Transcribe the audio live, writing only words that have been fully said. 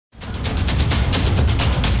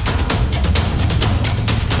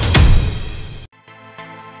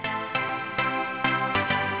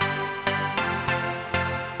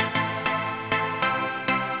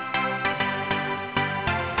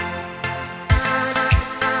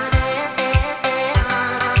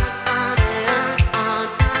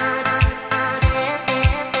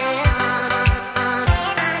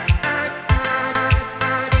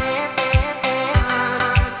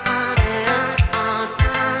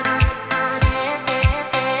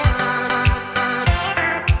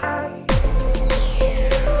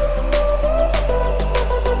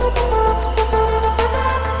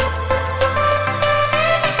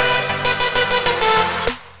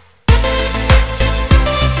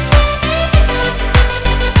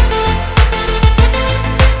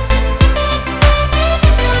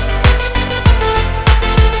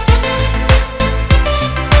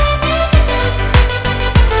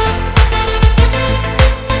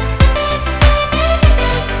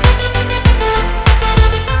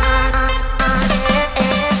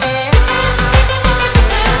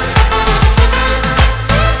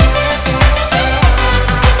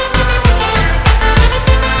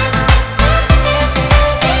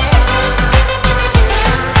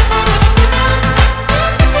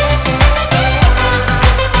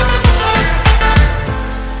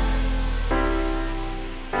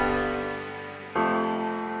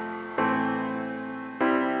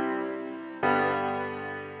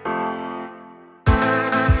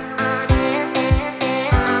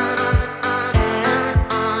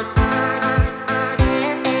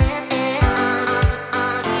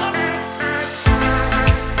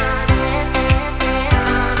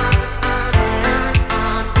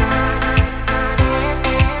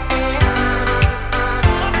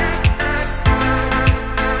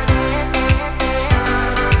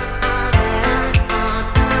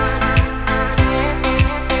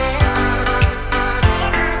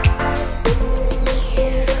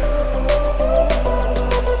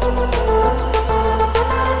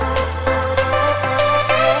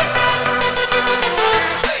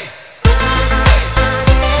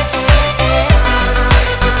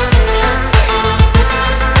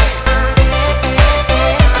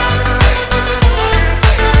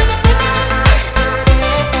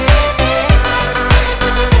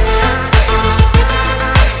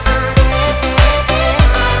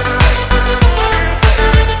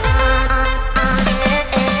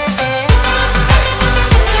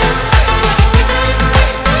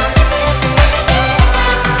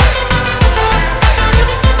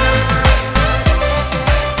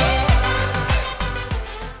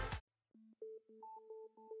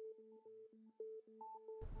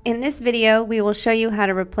In this video, we will show you how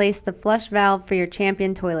to replace the flush valve for your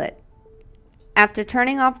Champion toilet. After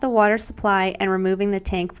turning off the water supply and removing the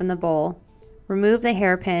tank from the bowl, remove the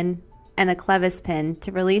hairpin and the clevis pin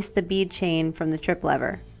to release the bead chain from the trip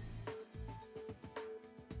lever.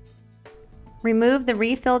 Remove the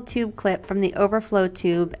refill tube clip from the overflow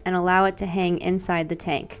tube and allow it to hang inside the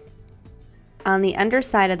tank. On the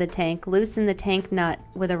underside of the tank, loosen the tank nut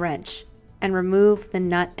with a wrench and remove the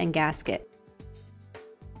nut and gasket.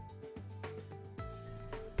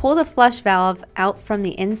 Pull the flush valve out from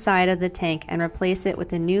the inside of the tank and replace it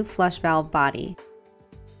with a new flush valve body.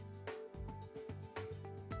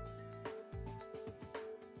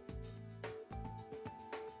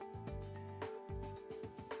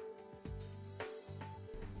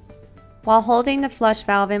 While holding the flush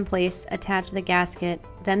valve in place, attach the gasket,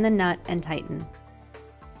 then the nut, and tighten.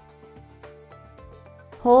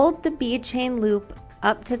 Hold the bead chain loop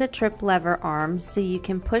up to the trip lever arm so you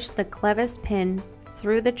can push the clevis pin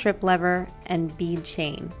through the trip lever and bead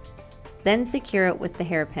chain. Then secure it with the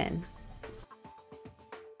hairpin.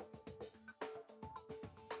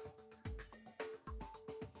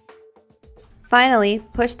 Finally,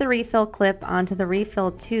 push the refill clip onto the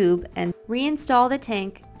refill tube and reinstall the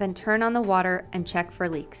tank, then turn on the water and check for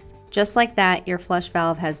leaks. Just like that, your flush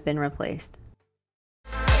valve has been replaced.